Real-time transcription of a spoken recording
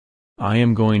I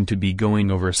am going to be going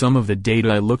over some of the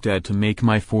data I looked at to make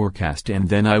my forecast, and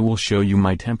then I will show you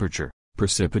my temperature,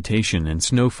 precipitation and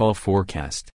snowfall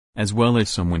forecast, as well as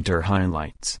some winter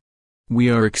highlights. We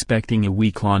are expecting a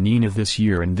weak La Nina this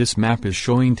year, and this map is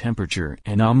showing temperature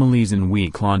anomalies in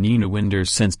weak La Nina winters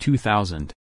since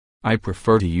 2000. I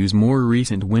prefer to use more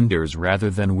recent winters rather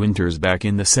than winters back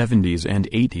in the 70s and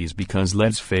 80s because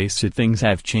let's face it, things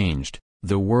have changed,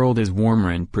 the world is warmer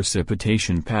and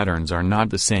precipitation patterns are not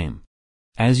the same.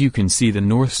 As you can see, the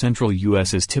north-central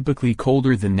U.S. is typically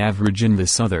colder than average, and the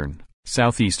southern,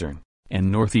 southeastern,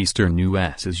 and northeastern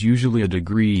U.S. is usually a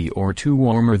degree or two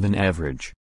warmer than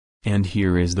average. And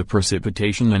here is the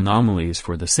precipitation anomalies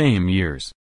for the same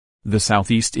years. The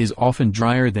southeast is often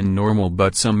drier than normal,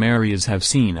 but some areas have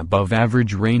seen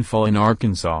above-average rainfall in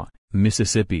Arkansas,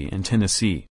 Mississippi and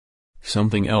Tennessee.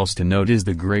 Something else to note is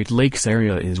the Great Lakes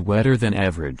area is wetter than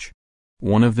average.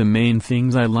 One of the main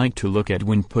things I like to look at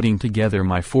when putting together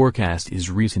my forecast is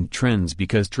recent trends,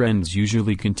 because trends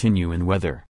usually continue in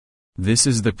weather. This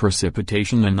is the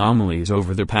precipitation anomalies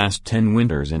over the past 10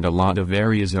 winters, and a lot of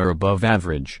areas are above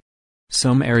average.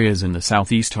 Some areas in the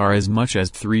southeast are as much as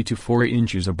 3 to 4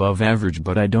 inches above average,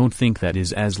 but I don't think that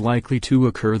is as likely to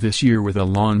occur this year with a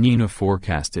La Nina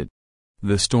forecasted.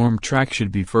 The storm track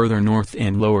should be further north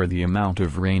and lower the amount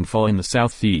of rainfall in the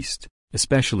southeast,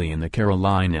 especially in the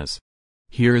Carolinas.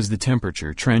 Here is the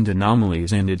temperature trend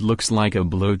anomalies, and it looks like a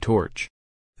blowtorch.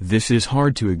 This is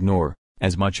hard to ignore,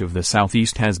 as much of the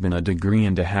southeast has been 1.5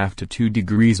 degrees to 2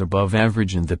 degrees above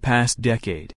average in the past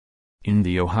decade. In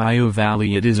the Ohio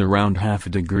Valley it is around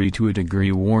 0.5 degree to 1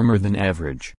 degree warmer than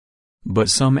average. But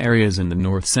some areas in the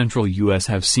north-central U.S.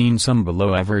 have seen some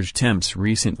below-average temps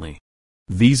recently.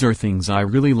 These are things I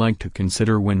really like to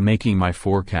consider when making my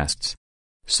forecasts.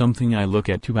 Something I look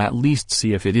at to at least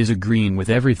see if it is agreeing with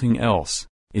everything else,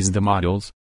 is the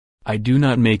models. I do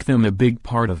not make them a big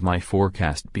part of my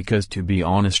forecast because, to be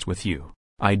honest with you,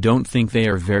 I don't think they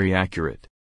are very accurate.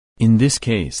 In this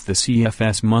case, the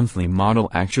CFS monthly model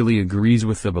actually agrees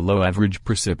with the below-average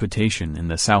precipitation in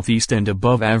the southeast and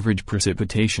above-average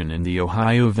precipitation in the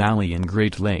Ohio Valley and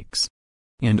Great Lakes.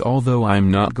 And although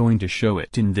I'm not going to show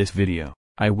it in this video,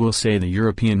 I will say the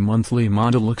European monthly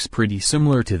model looks pretty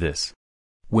similar to this.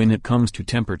 When it comes to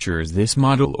temperatures, this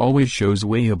model always shows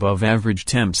way above average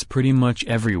temps pretty much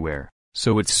everywhere,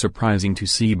 so it's surprising to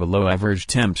see below-average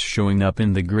temps showing up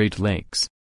in the Great Lakes.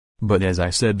 But as I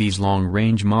said, these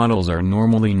long-range models are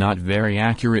normally not very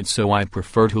accurate, so I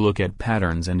prefer to look at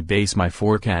patterns and base my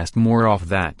forecast more off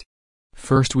that.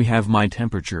 First, we have my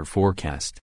temperature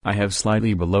forecast. I have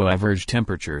slightly below-average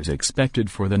temperatures expected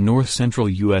for the north-central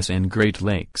U.S. and Great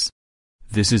Lakes.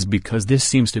 This is because this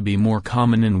seems to be more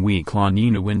common in weak La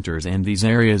Nina winters, and these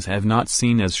areas have not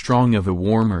seen as strong of a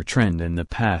warmer trend in the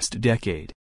past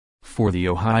decade. For the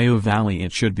Ohio Valley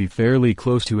it should be fairly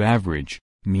close to average,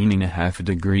 meaning 0.5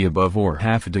 degree above or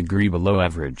 0.5 degree below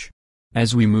average.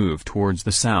 As we move towards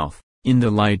the south, in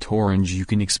the light orange you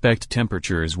can expect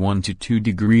temperatures 1 to 2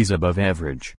 degrees above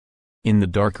average. In the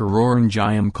darker orange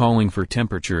I am calling for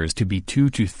temperatures to be 2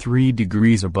 to 3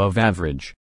 degrees above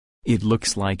average. It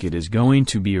looks like it is going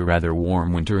to be a rather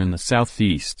warm winter in the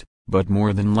southeast, but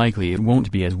more than likely it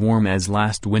won't be as warm as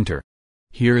last winter.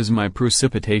 Here is my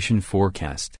precipitation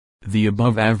forecast. The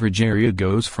above-average area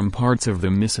goes from parts of the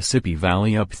Mississippi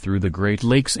Valley up through the Great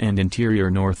Lakes and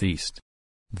interior northeast.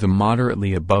 The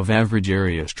moderately above-average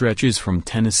area stretches from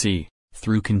Tennessee,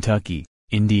 through Kentucky,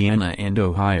 Indiana and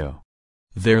Ohio.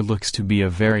 There looks to be a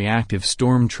very active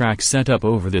storm track set up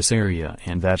over this area,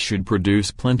 and that should produce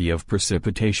plenty of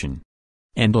precipitation.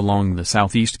 And along the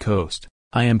southeast coast,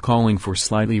 I am calling for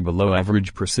slightly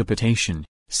below-average precipitation,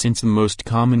 since the most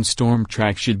common storm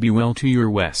track should be well to your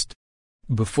west.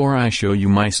 Before I show you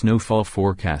my snowfall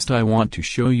forecast, I want to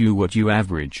show you what you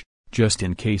average, just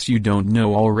in case you don't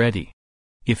know already.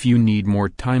 If you need more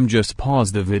time, just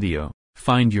pause the video,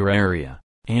 find your area,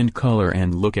 and color,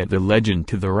 and look at the legend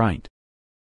to the right.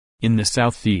 In the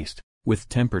southeast, with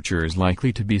temperatures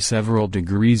likely to be several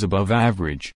degrees above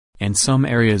average, and some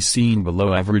areas seeing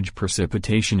below average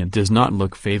precipitation, it does not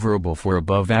look favorable for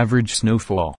above average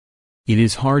snowfall. It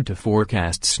is hard to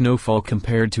forecast snowfall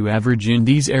compared to average in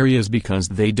these areas because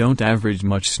they don't average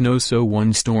much snow, so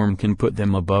one storm can put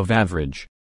them above average.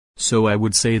 So I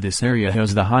would say this area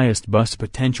has the highest bust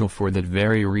potential for that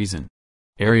very reason.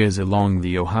 Areas along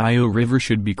the Ohio River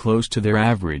should be close to their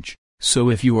average, so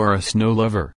if you are a snow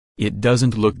lover, it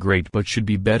doesn't look great but should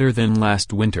be better than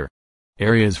last winter.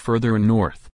 Areas further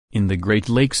north, in the Great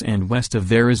Lakes and west of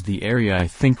there is the area I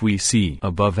think we see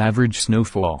above average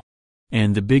snowfall.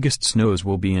 And the biggest snows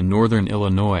will be in northern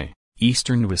Illinois,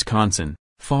 eastern Wisconsin,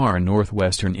 far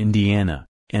northwestern Indiana,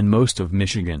 and most of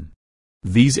Michigan.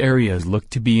 These areas look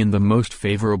to be in the most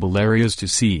favorable areas to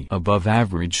see above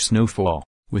average snowfall,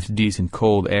 with decent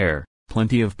cold air,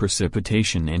 plenty of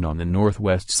precipitation, and on the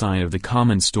northwest side of the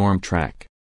common storm track.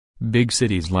 Big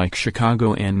cities like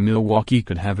Chicago and Milwaukee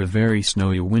could have a very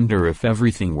snowy winter if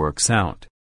everything works out.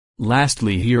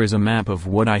 Lastly, here is a map of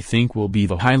what I think will be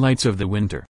the highlights of the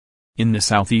winter. In the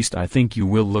southeast, I think you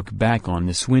will look back on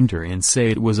this winter and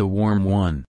say it was a warm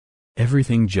one.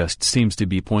 Everything just seems to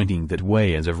be pointing that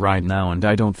way as of right now, and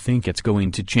I don't think it's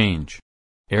going to change.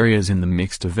 Areas in the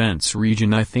mixed events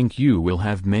region, I think you will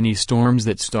have many storms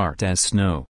that start as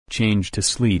snow, change to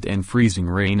sleet and freezing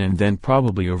rain, and then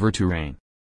probably over to rain.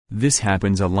 This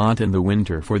happens a lot in the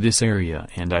winter for this area,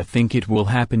 and I think it will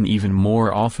happen even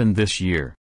more often this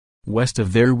year. West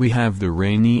of there we have the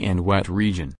rainy and wet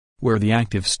region, where the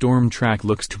active storm track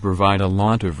looks to provide a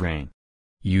lot of rain.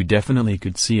 You definitely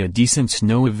could see a decent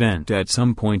snow event at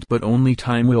some point, but only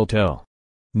time will tell.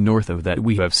 North of that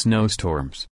we have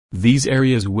snowstorms. These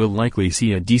areas will likely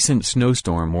see a decent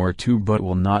snowstorm or two, but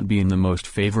will not be in the most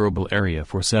favorable area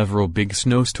for several big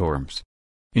snowstorms.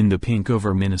 In the pink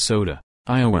over Minnesota,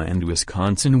 Iowa and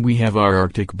Wisconsin we have our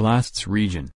Arctic blasts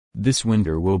region. This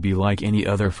winter will be like any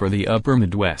other for the upper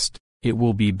Midwest. It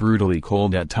will be brutally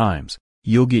cold at times.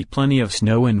 You'll get plenty of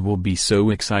snow and will be so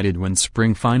excited when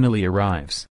spring finally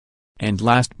arrives. And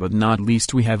last but not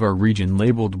least we have our region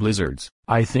labeled blizzards.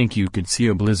 I think you could see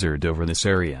a blizzard over this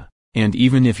area, and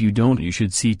even if you don't, you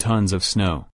should see tons of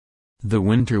snow. The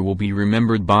winter will be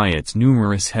remembered by its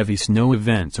numerous heavy snow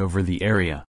events over the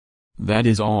area. That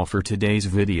is all for today's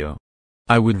video.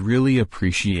 I would really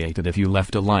appreciate it if you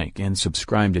left a like and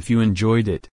subscribed if you enjoyed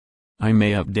it. I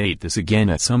may update this again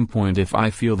at some point if I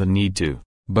feel the need to.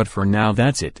 But for now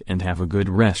that's it, and have a good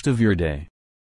rest of your day.